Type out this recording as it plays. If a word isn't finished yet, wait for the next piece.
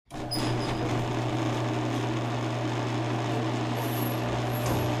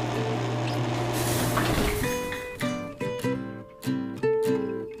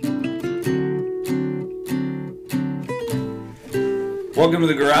Welcome to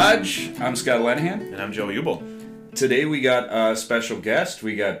the garage. I'm Scott Lanahan. And I'm Joe Uebel. Today we got a special guest.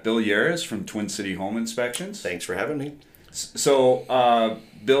 We got Bill Yares from Twin City Home Inspections. Thanks for having me. So,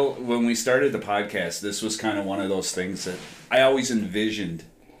 Bill, when we started the podcast, this was kind of one of those things that I always envisioned,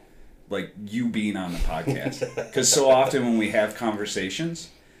 like you being on the podcast. Because so often when we have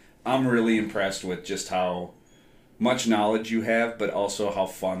conversations, I'm really impressed with just how much knowledge you have, but also how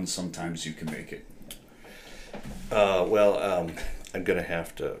fun sometimes you can make it. I'm going to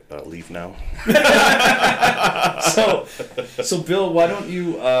have to leave now. So Bill, why don't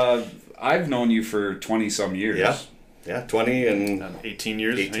you, I've known you for 20-some years. Yeah, 20 and... 18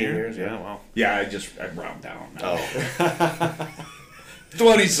 years. 18 years, yeah. Wow. Yeah, I round down. Oh.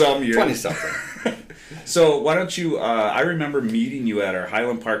 20-some years. 20-something. So why don't you, I remember meeting you at our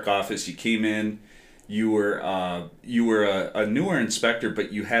Highland Park office. You came in, you were a newer inspector,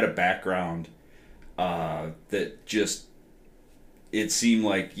 but you had a background that just, it seemed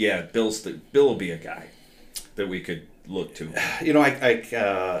like, yeah, Bill will be a guy that we could look to. You know,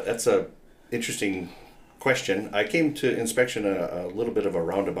 that's a interesting question. I came to inspection a little bit of a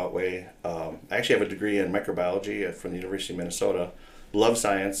roundabout way. I actually have a degree in microbiology from the University of Minnesota. Love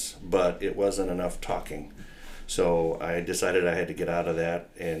science, but it wasn't enough talking. So I decided I had to get out of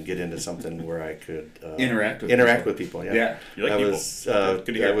that and get into something where I could interact with people. Yeah. You like people. Good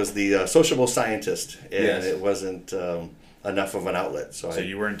to hear. I was the sociable scientist, and yes. It wasn't enough of an outlet. So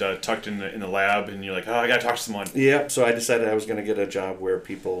you weren't tucked in the lab, and you're like, oh, I got to talk to someone. Yeah, so I decided I was going to get a job where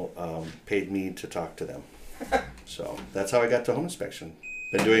people paid me to talk to them. So that's how I got to home inspection.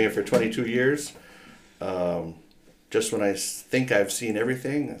 Been doing it for 22 years. Just when I think I've seen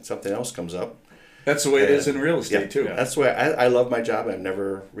everything, something else comes up. That's the way it is in real estate, too. Yeah, that's why I love my job. I'm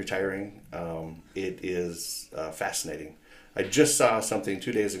never retiring. It is fascinating. I just saw something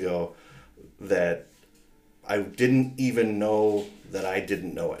 2 days ago that I didn't even know that I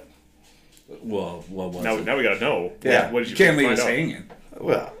didn't know it. Well, what was now, it? Now we got to know. Yeah, What did you can't leave find us out? hanging.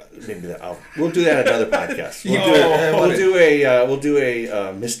 Well, maybe we'll do that another podcast. We'll do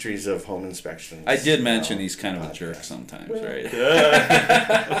a mysteries of home inspections. I did mention he's kind of a jerk sometimes, right?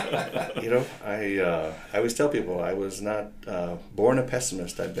 You know, I always tell people I was not born a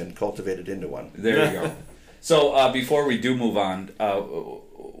pessimist. I've been cultivated into one. There you go. So before we do move on,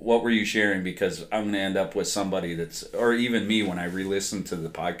 what were you sharing? Because I'm going to end up with somebody that's, or even me when I re-listen to the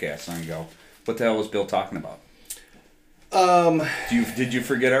podcast, and I go, what the hell was Bill talking about? Did you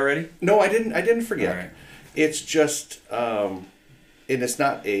forget already? No, I didn't. I didn't forget. All right. It's just, and it's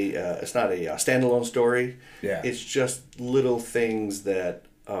not a standalone story. Yeah. It's just little things that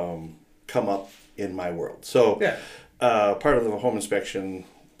come up in my world. So, yeah. Part of the home inspection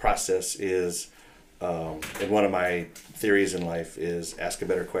process is, and one of my theories in life is ask a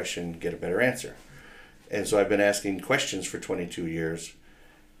better question, get a better answer. And so I've been asking questions for 22 years,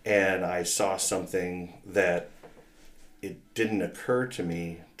 and I saw something that it didn't occur to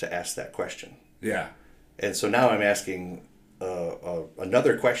me to ask that question. Yeah. And so now I'm asking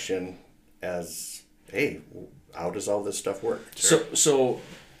another question as, hey, how does all this stuff work? So,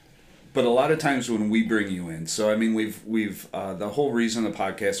 but a lot of times when we bring you in, so I mean, we've the whole reason of the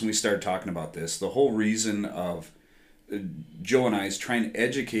podcast, and we started talking about this, the whole reason of Joe and I is trying to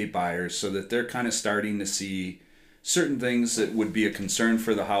educate buyers so that they're kind of starting to see certain things that would be a concern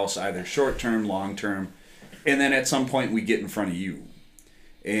for the house, either short-term, long-term, and then at some point we get in front of you.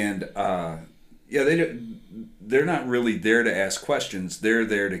 And, they're not really there to ask questions. They're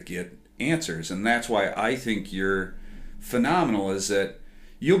there to get answers. And that's why I think you're phenomenal, is that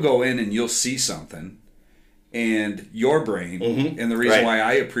you'll go in and you'll see something, and your brain, and the reason why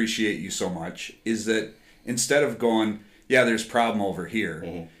I appreciate you so much is that instead of going, yeah, there's a problem over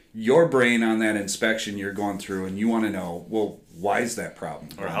here, your brain on that inspection you're going through, and you want to know, well, why is that problem?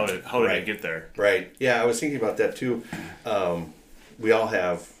 Or how did I get there? Right. Yeah, I was thinking about that too. We all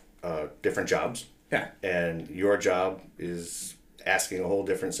have different jobs. Yeah. And your job is asking a whole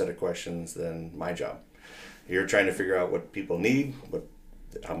different set of questions than my job. You're trying to figure out what people need,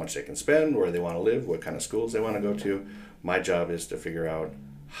 how much they can spend, where they want to live, what kind of schools they want to go to. My job is to figure out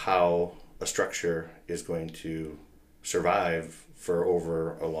how a structure is going to survive for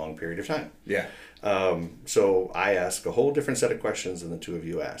over a long period of time. Yeah. So I ask a whole different set of questions than the two of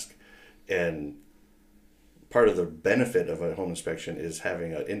you ask. And part of the benefit of a home inspection is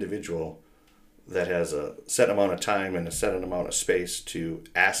having an individual that has a set amount of time and a set amount of space to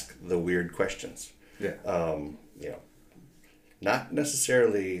ask the weird questions. Yeah. Not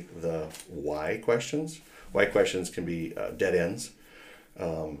necessarily the why questions. Why questions can be dead ends.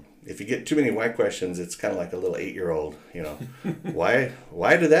 if you get too many why questions, it's kind of like a little 8-year-old, why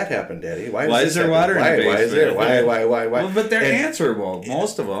did that happen, Daddy? Why is there water in the basement? Why is there? Why? Well, but they're answerable,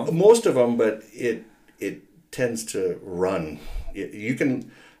 most of them. Most of them, but it tends to run.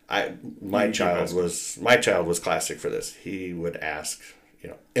 My child was classic for this. He would ask,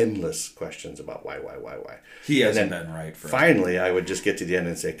 endless questions about why. He hasn't been right for finally, I would just get to the end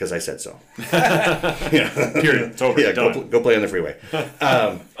and say, because I said so. Period. It's over. Yeah, Done. go play on the freeway.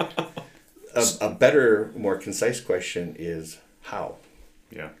 A better, more concise question is how.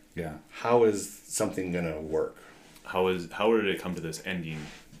 Yeah. How is something going to work? How did it come to this ending,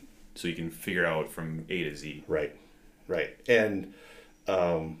 so you can figure out from A to Z? Right. And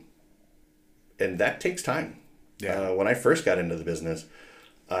that takes time. Yeah. When I first got into the business,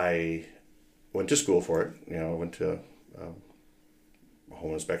 I went to school for it. I went to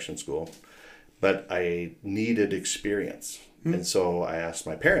home inspection school, but I needed experience. And so I asked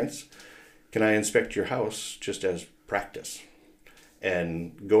my parents, can I inspect your house just as practice?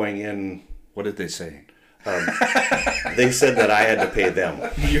 And going in... What did they say? They said that I had to pay them.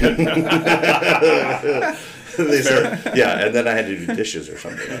 They said, yeah, and then I had to do dishes or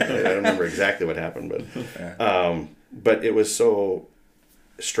something. I don't remember exactly what happened, but it was so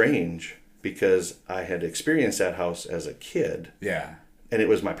strange because I had experienced that house as a kid. Yeah. And it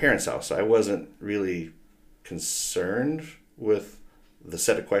was my parents' house. So I wasn't really concerned with the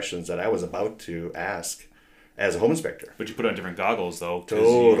set of questions that I was about to ask as a home inspector. But you put on different goggles, though.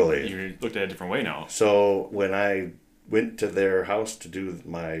 Totally. You looked at it a different way now. So when I went to their house to do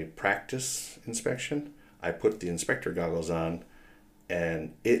my practice inspection, I put the inspector goggles on,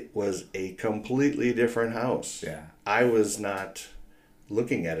 and it was a completely different house. Yeah. I was not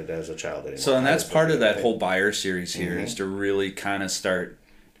looking at it as a child anymore. So, and that's part of that whole buyer series here, is to really kind of start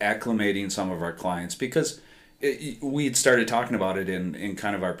acclimating some of our clients, because we had started talking about it in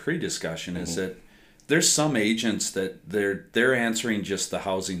kind of our pre-discussion, is that there's some agents that they're answering just the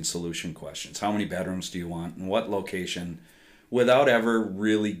housing solution questions. How many bedrooms do you want, and what location, without ever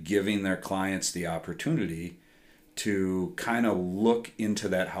really giving their clients the opportunity to kind of look into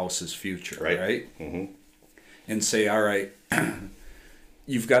that house's future, right? And say, all right,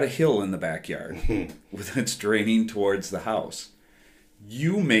 you've got a hill in the backyard that's draining towards the house.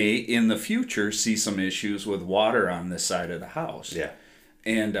 You may, in the future, see some issues with water on this side of the house. Yeah.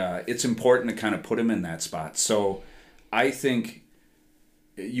 And it's important to kind of put them in that spot. So I think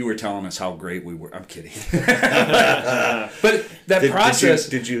you were telling us how great we were. I'm kidding. But that process...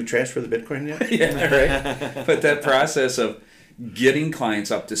 Did you transfer the Bitcoin yet? Yeah, right. But that process of getting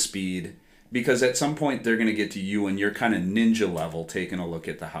clients up to speed, because at some point they're going to get to you and you're kind of ninja level taking a look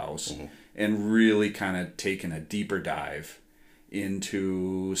at the house and really kind of taking a deeper dive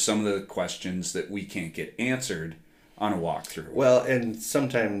into some of the questions that we can't get answered on a walkthrough. Well, and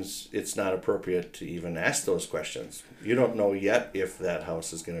sometimes it's not appropriate to even ask those questions. You don't know yet if that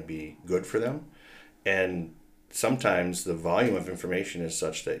house is going to be good for them. And sometimes the volume of information is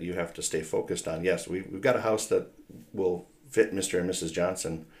such that you have to stay focused on, yes, we've got a house that will fit Mr. and Mrs.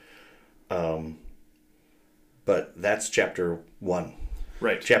 Johnson. But that's chapter 1.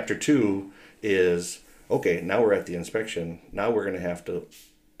 Right. Chapter 2 is, okay, now we're at the inspection. Now we're going to have to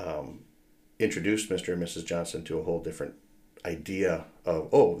introduce Mr. and Mrs. Johnson to a whole different idea of,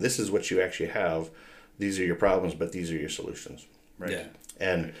 oh, this is what you actually have. These are your problems, but these are your solutions. Right. Yeah.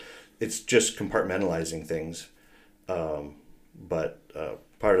 And it's just compartmentalizing things. But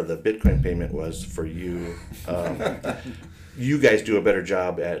part of the Bitcoin payment was for you. You guys do a better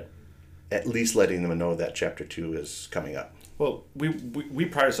job at least letting them know that chapter 2 is coming up. Well, we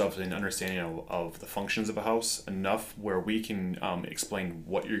pride ourselves in understanding of the functions of a house enough where we can explain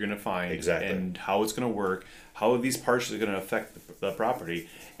what you're going to find and how it's going to work, how these parts are going to affect the property,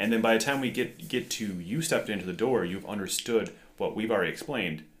 and then by the time we get to you stepped into the door, you've understood what we've already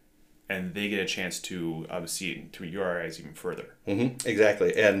explained, and they get a chance to see it through your eyes even further.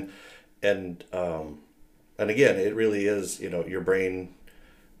 Exactly, and again, it really is, your brain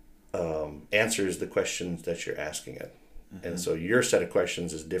answers the questions that you're asking it. And so your set of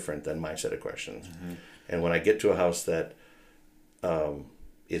questions is different than my set of questions. And when I get to a house that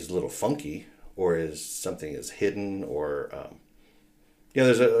is a little funky, or is something is hidden, or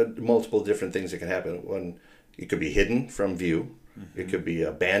there's multiple different things that can happen. When it could be hidden from view, it could be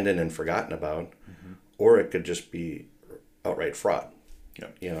abandoned and forgotten about, or it could just be outright fraud.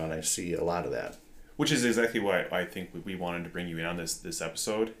 And I see a lot of that. Which is exactly why I think we wanted to bring you in on this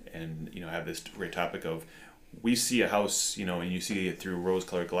episode, and have this great topic of, we see a house, and you see it through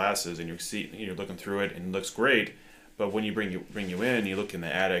rose-colored glasses, and you're looking through it, and it looks great, But when you bring you in, you look in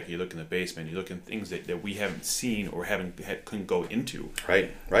the attic, you look in the basement, you look in things that we haven't seen or couldn't go into.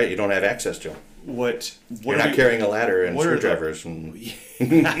 Right. You don't have access to them. You're not carrying a ladder and screwdrivers. And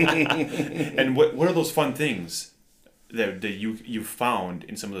what are those fun things that you found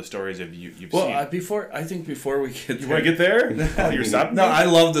in some of the stories you've seen? Well, before we get there, you want to get there? Oh, you're stopping. No, I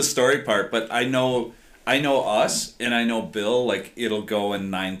love the story part, but I know us and I know Bill. Like it'll go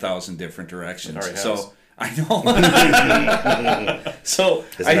in 9,000 different directions. So I know. So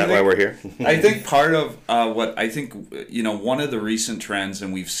isn't that why we're here? I think part of what I think one of the recent trends,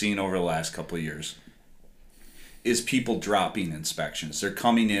 and we've seen over the last couple of years, is people dropping inspections. They're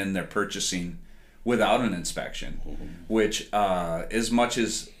coming in, they're purchasing without an inspection, which as much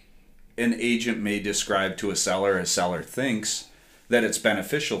as an agent may describe to a seller thinks that it's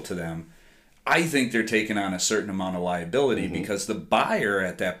beneficial to them, I think they're taking on a certain amount of liability because the buyer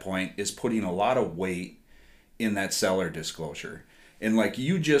at that point is putting a lot of weight in that seller disclosure. And like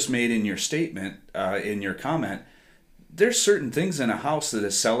you just made in your statement, in your comment, there's certain things in a house that a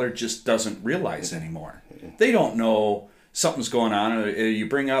seller just doesn't realize anymore. They don't know something's going on. You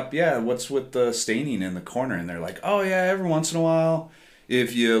bring up, what's with the staining in the corner? And they're like, oh yeah, every once in a while,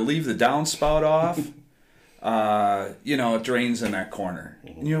 if you leave the downspout off, it drains in that corner.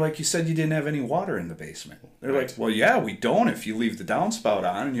 And you're like, you said you didn't have any water in the basement. They're like, well, yeah, we don't if you leave the downspout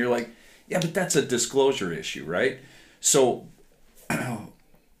on. And you're like, yeah, but that's a disclosure issue, right? So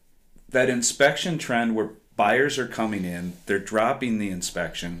that inspection trend where buyers are coming in, they're dropping the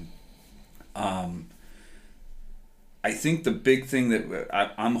inspection. I think the big thing that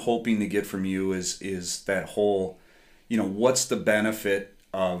I'm hoping to get from you is that whole, what's the benefit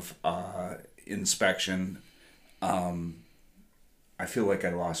of inspection? I feel like I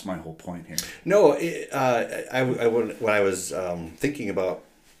lost my whole point here. No, when I was thinking about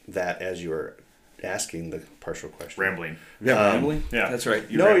that as you were asking the partial question. Rambling. Yeah, rambling? Yeah. That's right.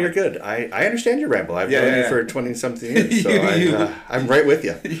 You're good. I understand your ramble. I've known you for 20-something years, so I'm right with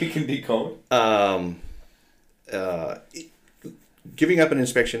you. You can decode. Giving up an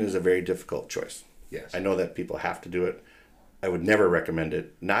inspection is a very difficult choice. Yes. I know that people have to do it. I would never recommend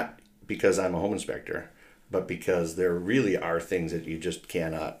it, not because I'm a home inspector, but because there really are things that you just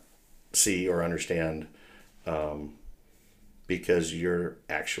cannot see or understand because you're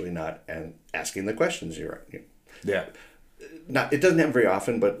actually not asking the questions. Yeah. It doesn't happen very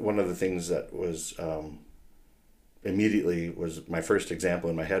often, but one of the things that was immediately was my first example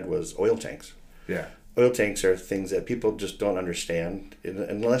in my head was oil tanks. Yeah. Oil tanks are things that people just don't understand.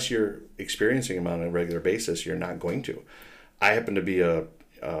 Unless you're experiencing them on a regular basis, you're not going to. I happen to be a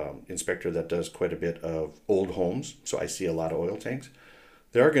inspector that does quite a bit of old homes, so I see a lot of oil tanks.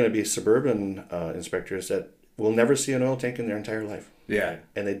 There are going to be suburban inspectors that will never see an oil tank in their entire life. Yeah.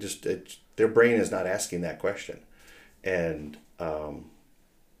 And they just their brain is not asking that question. And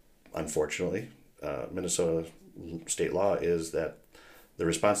unfortunately, Minnesota state law is that the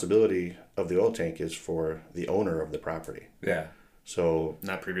responsibility of the oil tank is for the owner of the property. Yeah. So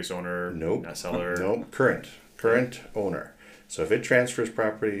not previous owner, nope, not seller. Nope, current owner. So if it transfers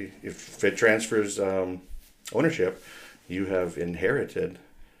property, if it transfers ownership, you have inherited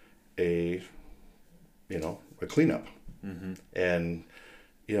a cleanup. Mm-hmm. And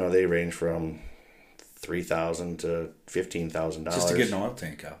they range from $3,000 to $15,000 just to get an oil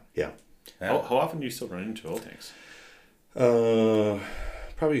tank out. Yeah. How often do you still run into oil tanks?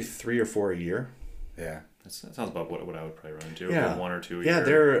 Probably 3 or 4 a year. Yeah. That sounds about what I would probably run into. Yeah. 1 or 2 a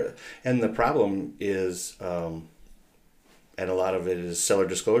year. Yeah, and the problem is, and a lot of it is seller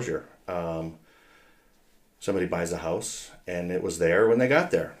disclosure. Somebody buys a house and it was there when they got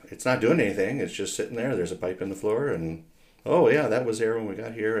there. It's not doing anything. It's just sitting there. There's a pipe in the floor and, oh yeah, that was there when we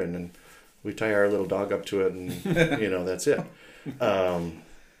got here. And then we tie our little dog up to it and, that's it.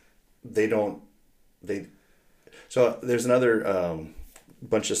 So there's another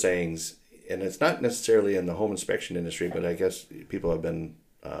bunch of sayings, and it's not necessarily in the home inspection industry, but I guess people have been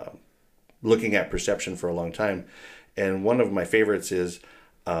looking at perception for a long time. And one of my favorites is,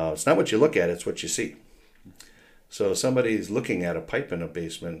 it's not what you look at, it's what you see. So somebody's looking at a pipe in a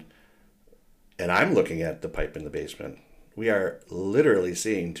basement, and I'm looking at the pipe in the basement. We are literally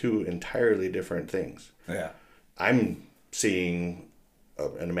seeing two entirely different things. Yeah. I'm seeing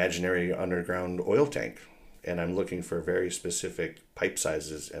an imaginary underground oil tank, and I'm looking for very specific pipe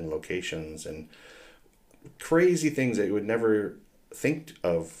sizes and locations and crazy things that you would never think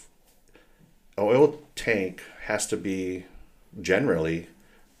of. An oil tank has to be generally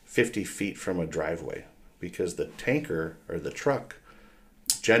 50 feet from a driveway because the tanker or the truck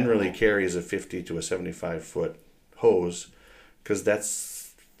generally carries a 50 to a 75 foot hose because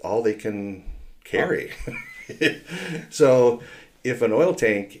that's all they can carry. So if an oil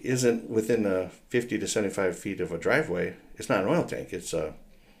tank isn't within 50 to 75 feet of a driveway, it's not an oil tank. It's a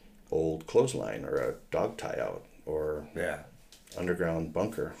old clothesline or a dog tie out or underground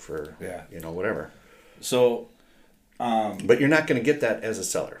bunker for whatever. So, but you're not going to get that as a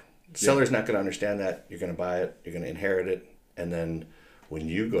seller. The seller's not going to understand that. You're going to buy it. You're going to inherit it, and then when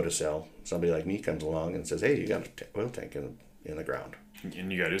you go to sell, somebody like me comes along and says, "Hey, you got an oil tank in the ground,"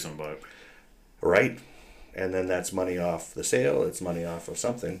 and you got to do something about it, right? And then that's money off the sale. It's money off of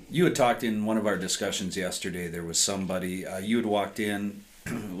something. You had talked in one of our discussions yesterday. There was somebody, you had walked in.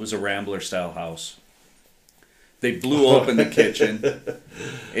 It was a Rambler-style house. They blew open the kitchen.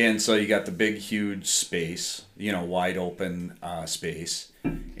 And so you got the big, huge space, wide open space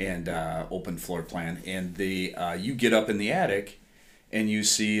and open floor plan. And you get up in the attic and you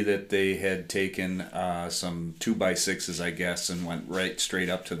see that they had taken some 2x6s, I guess, and went right straight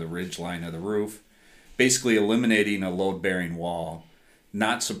up to the ridge line of the roof. Basically eliminating a load-bearing wall,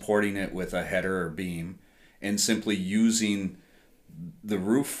 not supporting it with a header or beam, and simply using the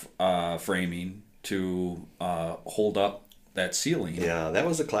roof framing to hold up that ceiling. Yeah, that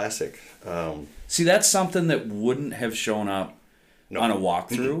was a classic. See, that's something that wouldn't have shown up on a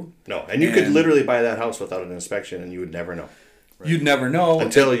walkthrough. No, and you could literally buy that house without an inspection, and you would never know. Right. You'd never know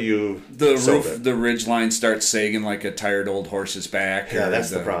until you the ridge line starts sagging like a tired old horse's back. Yeah,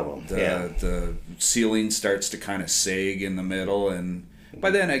 that's the problem. The ceiling starts to kind of sag in the middle, and by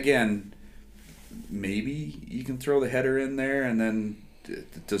then again, maybe you can throw the header in there, and then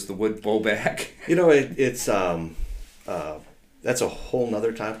does the wood bow back? It's that's a whole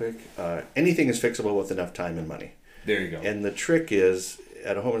nother topic. Anything is fixable with enough time and money. There you go. And the trick is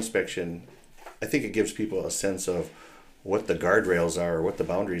at a home inspection, I think it gives people a sense of what the guardrails are, or what the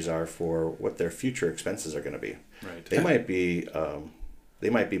boundaries are for what their future expenses are going to be. Right. They might be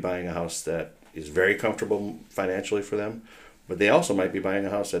buying a house that is very comfortable financially for them, but they also might be buying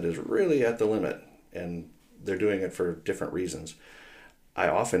a house that is really at the limit, and they're doing it for different reasons. I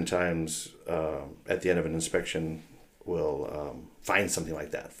oftentimes, at the end of an inspection, will find something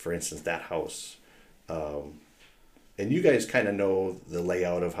like that. For instance, that house. And you guys kind of know the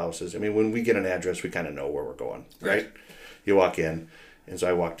layout of houses. I mean, when we get an address, we kind of know where we're going, right? You walk in. And so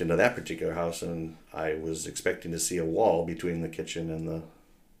I walked into that particular house, and I was expecting to see a wall between the kitchen and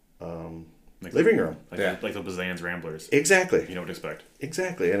the living room. Like the Bazan's Ramblers. Exactly. You know what to expect.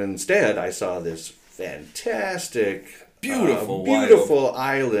 Exactly. And instead, I saw this fantastic, beautiful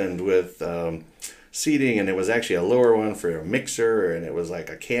island with seating, and it was actually a lower one for a mixer, and it was like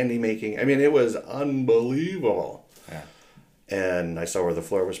a candy making. I mean, it was unbelievable. Yeah. And I saw where the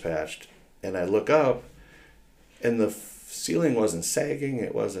floor was patched, and I look up, and the ceiling wasn't sagging.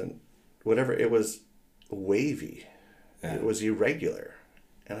 It wasn't whatever. It was wavy. Yeah. It was irregular,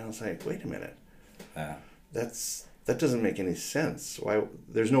 and I was like, wait a minute. Yeah. That doesn't make any sense. Why?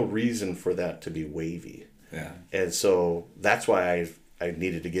 There's no reason for that to be wavy. Yeah. And so that's why I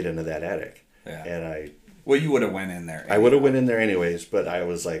needed to get into that attic. Yeah. And well, you would have went in there. I would have went in there anyways, but I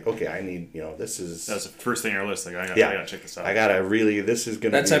was like, okay, I need, this is... That's the first thing on our list. Like, I gotta check this out. I gotta really, this is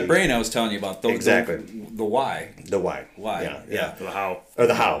gonna That's that brain I was telling you about. Exactly. The why. The why. Why. Yeah. The how. Or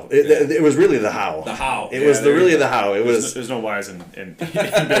the how. It was really the how. The how. It was really the how. It was... There's no whys in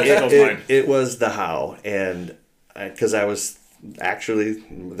Bill's mind. It was the how. And because I was actually,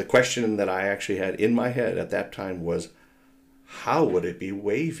 the question that I actually had in my head at that time was, how would it be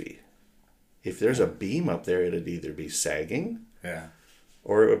wavy? If there's a beam up there, it'd either be sagging,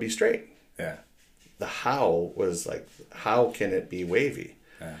 or it would be straight. Yeah. The how was like, how can it be wavy?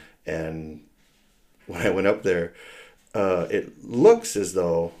 Yeah. And when I went up there, it looks as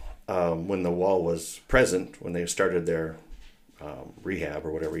though when the wall was present, when they started their rehab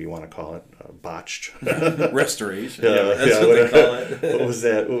or whatever you want to call it, botched restoration. That's what they call it. What was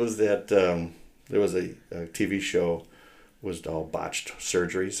that? There was a TV show. Was all botched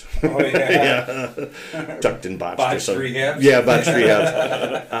surgeries. Oh yeah. Tucked in botched. Botched rehabs. Yeah, botched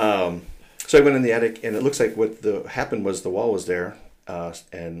rehabs. So I went in the attic, and it looks like what happened was the wall was there,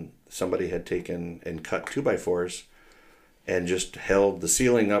 and somebody had taken and cut 2x4s, and just held the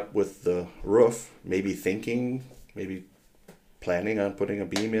ceiling up with the roof. Maybe planning on putting a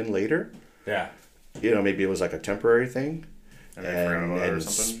beam in later. Yeah. Maybe it was like a temporary thing. Or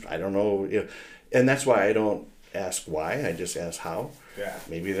something. I don't know. And that's why I don't ask why. I just ask how. Yeah.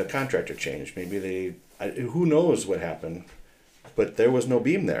 Maybe the contractor changed. Maybe who knows what happened. But there was no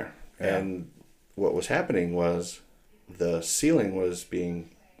beam there. Yeah. And what was happening was the ceiling was being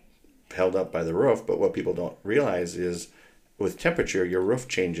held up by the roof. But what people don't realize is with temperature, your roof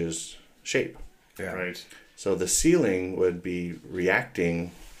changes shape. Yeah. Right. So the ceiling would be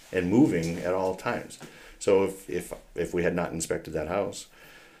reacting and moving at all times. So if we had not inspected that house,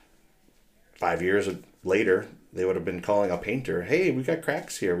 5 years later, they would have been calling a painter, hey, we got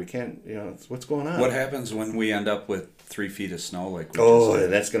cracks here. We can't, what's going on? What happens when we end up with 3 feet of snow? Like we just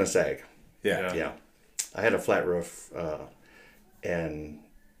did? That's going to sag. Yeah. I had a flat roof, and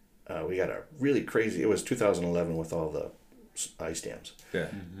we got a really crazy, it was 2011 with all the ice dams. Yeah.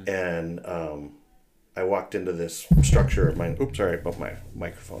 Mm-hmm. And I walked into this structure of mine. Oops, sorry about my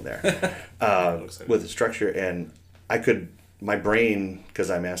microphone there. With the structure, and my brain,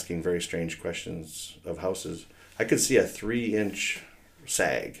 because I'm asking very strange questions of houses, I could see a 3-inch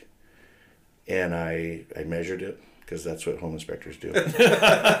sag, and I measured it because that's what home inspectors do.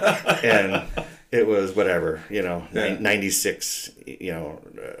 And it was whatever, 96.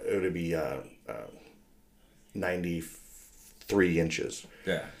 It would be 93 inches.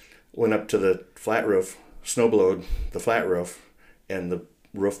 Yeah. Went up to the flat roof, snowblowed the flat roof, and the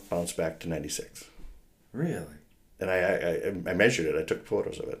roof bounced back to 96. Really? And I measured it. I took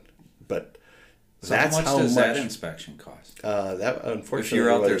photos of it. But so that's how much does that inspection cost? That unfortunately, if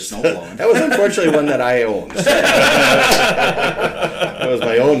you're out there snowblowing. That was unfortunately one that I owned. That was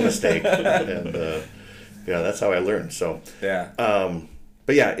my own mistake, and that's how I learned. So yeah.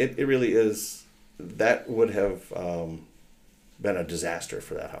 But yeah, it really is. That would have been a disaster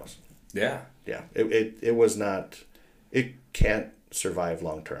for that house. Yeah. Yeah. It was not. It can't survive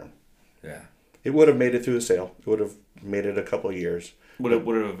long term. Yeah. It would have made it through the sale. It would have made it a couple of years. Would it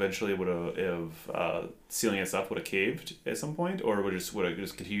eventually sealing and stuff would have caved at some point, or would it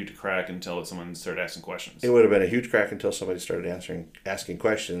just continue to crack until someone started asking questions? It would have been a huge crack until somebody started asking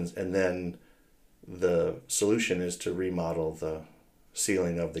questions, and then the solution is to remodel the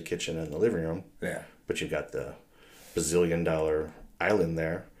ceiling of the kitchen and the living room. Yeah. But you've got the bazillion-dollar island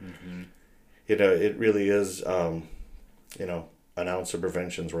there. Mm-hmm. It really is, an ounce of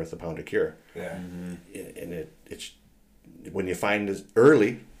prevention's worth a pound of cure. Yeah. Mm-hmm. And it's when you find it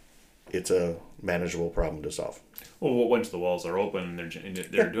early, it's a manageable problem to solve. Well, once the walls are open and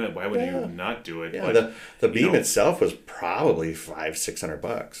they're doing it, why would you not do it? Yeah, But, the beam itself was probably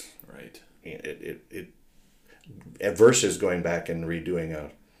 $500-$600. Right. It versus going back and redoing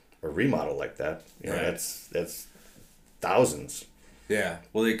a remodel like that. That's thousands. Yeah.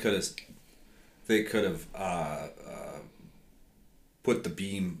 Well, they could have put the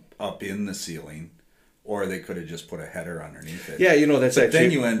beam up in the ceiling, or they could have just put a header underneath it. Yeah, that's but actually. Then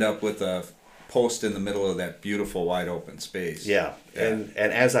you end up with a post in the middle of that beautiful wide open space. Yeah. And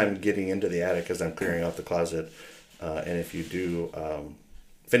as I'm getting into the attic, as I'm clearing out the closet, and if you do,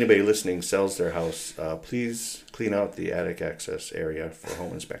 if anybody listening sells their house, please clean out the attic access area for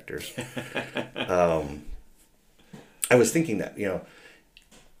home inspectors. I was thinking that,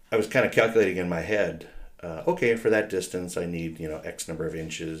 I was kind of calculating in my head, okay, for that distance, I need, X number of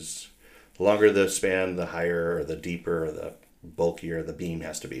inches. The longer the span, the higher or the deeper or the bulkier the beam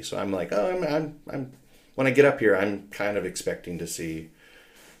has to be. So I'm like, I'm when I get up here, I'm kind of expecting to see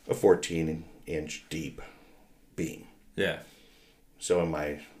a 14-inch deep beam. Yeah. So in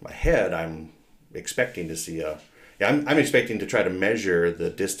my head, I'm expecting to see I'm expecting to try to measure the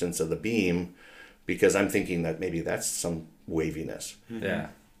distance of the beam, because I'm thinking that maybe that's some waviness. Yeah.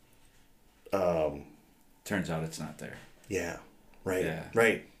 Turns out it's not there. Yeah. Right. Yeah.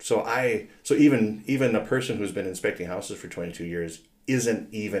 Right. So even a person who's been inspecting houses for 22 years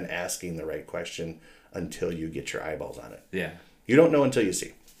isn't even asking the right question until you get your eyeballs on it. Yeah. You don't know until you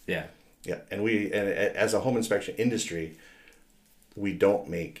see. Yeah. Yeah. And as a home inspection industry, we don't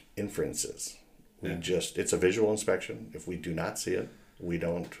make inferences. It's a visual inspection. If we do not see it, we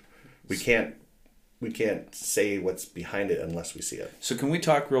can't say what's behind it unless we see it. So can we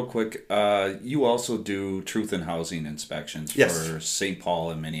talk real quick? You also do truth in housing inspections for St. Paul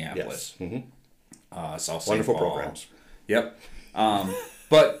and Minneapolis. Yes. Mm-hmm. South St. Wonderful Paul. programs. Yep.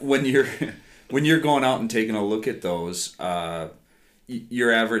 But when you're going out and taking a look at those,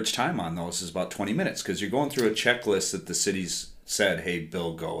 your average time on those is about 20 minutes, because you're going through a checklist that the city's said, hey,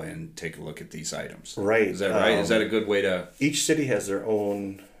 Bill, go in, take a look at these items. Right. Is that right? Is that a good way to... Each city has their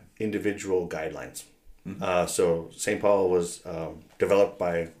own individual guidelines. Mm-hmm. So St. Paul was developed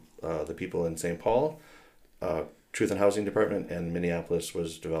by the people in St. Paul, Truth and Housing Department, and Minneapolis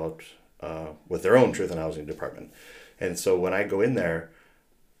was developed with their own Truth and Housing Department. And so when I go in there,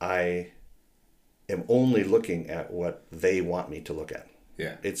 I am only looking at what they want me to look at.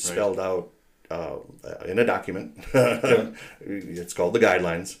 Yeah. It's spelled out in a document. It's called the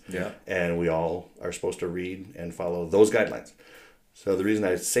guidelines. Yeah. And we all are supposed to read and follow those guidelines. So the reason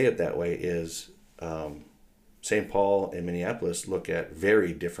I say it that way is St. Paul and Minneapolis look at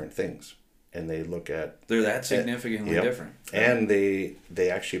very different things. And they look at... They're that significantly different. And they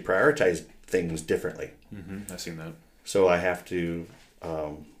actually prioritize things differently. I've seen that. So I have to,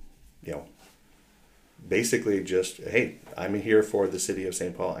 basically just, hey, I'm here for the city of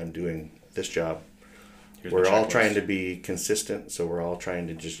St. Paul. I'm doing this job. We're all trying to be consistent, so we're all trying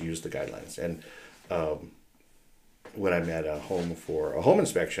to just use the guidelines. And when I'm at a home for a home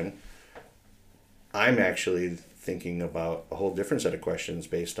inspection, I'm actually thinking about a whole different set of questions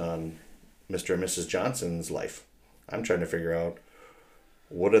based on Mr. and Mrs. Johnson's life. I'm trying to figure out,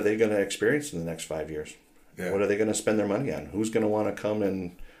 what are they going to experience in the next 5 years? Yeah. What are they going to spend their money on? Who's going to want to come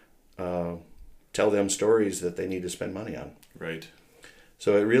and tell them stories that they need to spend money on? Right.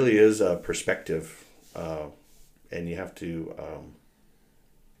 So it really is a perspective, and you have to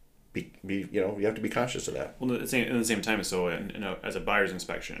you have to be conscious of that. Well, at the same time, so as a buyer's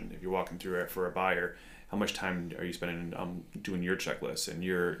inspection, if you're walking through it for a buyer, how much time are you spending doing your checklist and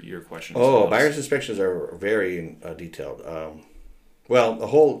your questions? Oh, buyer's inspections are very detailed.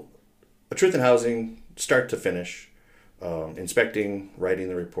 Well, a truth in housing, start to finish, inspecting, writing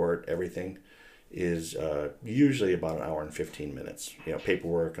the report, everything is usually about an hour and 15 minutes.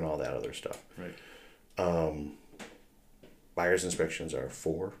 Paperwork and all that other stuff. Right. Buyer's inspections are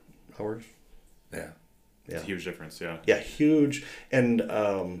 4 hours. Yeah. It's a huge difference. Yeah. Yeah, huge. And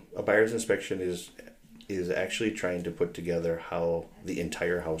a buyer's inspection is actually trying to put together how the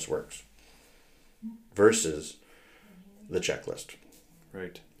entire house works versus the checklist.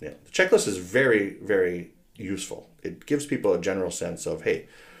 Right. Yeah. The checklist is very, very useful. It gives people a general sense of, hey,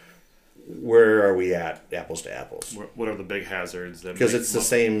 where are we at, apples to apples? What are the big hazards? Because it's the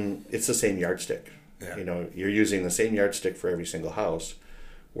same yardstick. Yeah. You're using the same yardstick for every single house,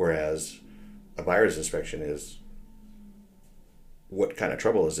 whereas a buyer's inspection is, what kind of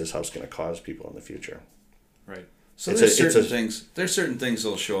trouble is this house going to cause people in the future? Right. So there's certain things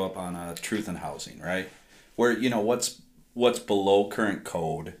that'll show up on a truth in housing, right? Where what's below current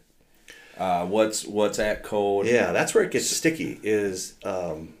code, what's at code. Yeah, that's where it gets sticky. Is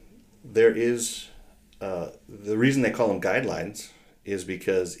there is the reason they call them guidelines is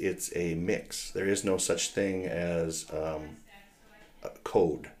because it's a mix. There is no such thing as a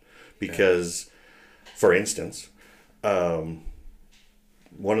code, because, for instance, one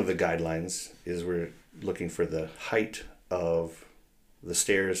of the guidelines is we're looking for the height of the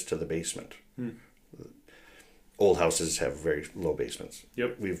stairs to the basement. Old houses have very low basements.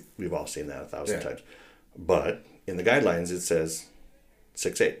 Yep. We've all seen that 1,000 times. But in the guidelines it says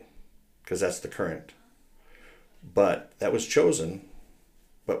 6'8", because that's the current. But that was chosen,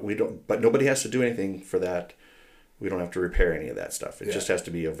 but nobody has to do anything for that. We don't have to repair any of that stuff. It just has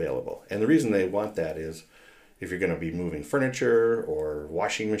to be available. And the reason they want that is if you're going to be moving furniture or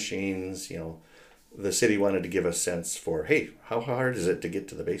washing machines, the city wanted to give a sense for, hey, how hard is it to get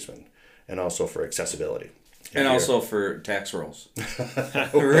to the basement? And also for accessibility. And also for tax rolls.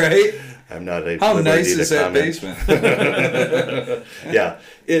 Right? I'm not a How nice is that basement? Yeah.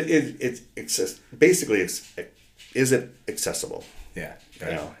 It's basically, is it accessible? Yeah.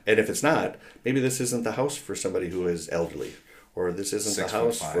 And if it's not, maybe this isn't the house for somebody who is elderly, or this isn't the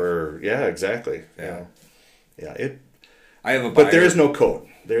house for, exactly. Yeah. I have a buyer. But there is no code.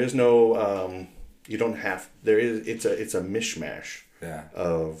 There is no, you don't have, it's a mishmash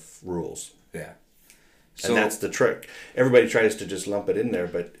of rules. Yeah. And that's the trick. Everybody tries to just lump it in there,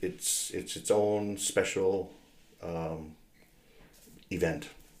 but it's its own special event.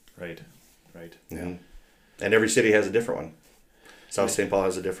 Right. Mm-hmm. And every city has a different one. South St. Paul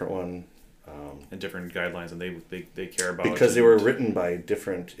has a different one. And different guidelines, and they care about, because they were written by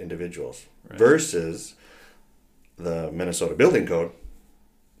different individuals versus the Minnesota Building Code,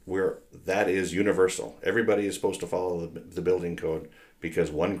 where that is universal. Everybody is supposed to follow the building code because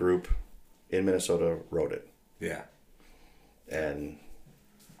one group in Minnesota wrote it. Yeah. And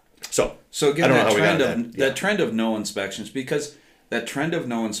so again, that trend of no inspections, because that trend of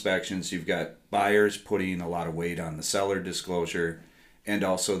no inspections, you've got buyers putting a lot of weight on the seller disclosure, and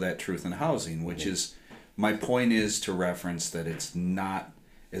also that truth in housing, which is, my point is to reference that it's not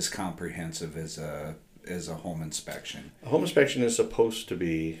as comprehensive as a home inspection. A home inspection is supposed to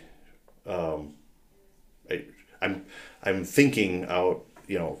be, I'm thinking out,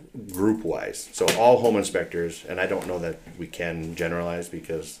 group wise. So all home inspectors, and I don't know that we can generalize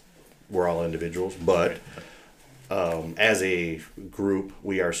because we're all individuals, but as a group,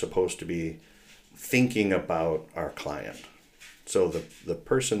 we are supposed to be thinking about our client. So the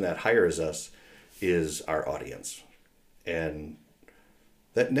person that hires us is our audience. And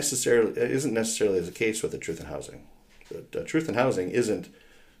that isn't necessarily the case with the truth in housing. The truth in housing isn't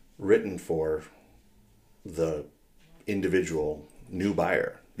written for the individual new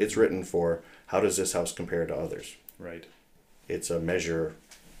buyer. It's written for, how does this house compare to others? Right. It's a measure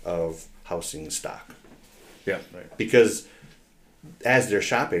of housing stock. Yeah. Right. Because as they're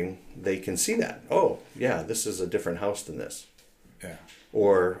shopping, they can see that. Oh, yeah, this is a different house than this. Yeah.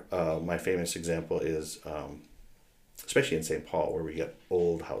 Or my famous example is, especially in St. Paul, where we get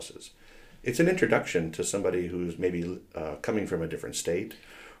old houses. It's an introduction to somebody who's maybe coming from a different state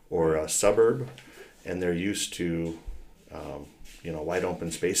or a suburb, and they're used to, wide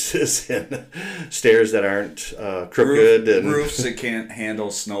open spaces and stairs that aren't crooked and roofs that can't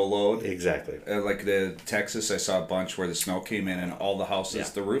handle snow load. Exactly. Like the Texas, I saw a bunch where the snow came in and all the houses,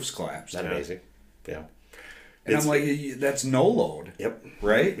 the roofs collapsed. That's amazing. Yeah. And I'm like, that's no load. Yep.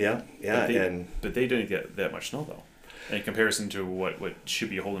 Right? Yeah. Yeah. But they didn't get that much snow though, in comparison to what should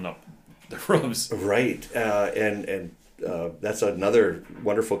be holding up the roofs. Right. And that's another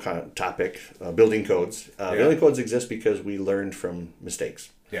wonderful topic. Building codes. Building codes exist because we learned from mistakes.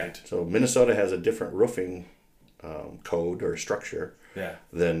 Yeah. So Minnesota has a different roofing code or structure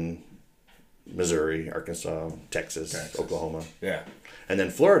than Missouri, Arkansas, Texas, Oklahoma. Yeah. And then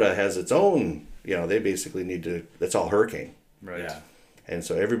Florida has its own, they basically need to, that's all hurricane. Right. Yeah. And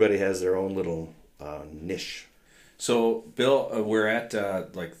so everybody has their own little niche. So, Bill, we're at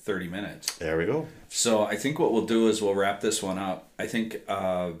like 30 minutes. There we go. So I think what we'll do is we'll wrap this one up. I think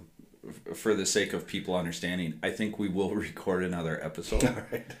for the sake of people understanding, I think we will record another episode. All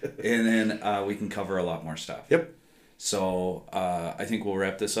right. And then we can cover a lot more stuff. Yep. So I think we'll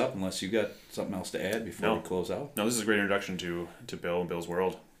wrap this up unless you got something else to add before we close out. No, this is a great introduction to Bill and Bill's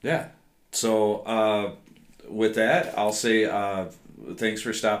world. Yeah. So with that, I'll say thanks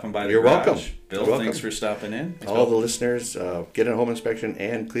for stopping by the You're garage. welcome. Bill, You're welcome. Thanks for stopping in. All the listeners, get a home inspection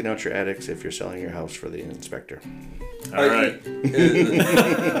and clean out your attics if you're selling your house for the inspector. All right.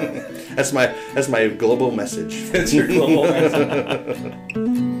 That's my global message. That's your global message.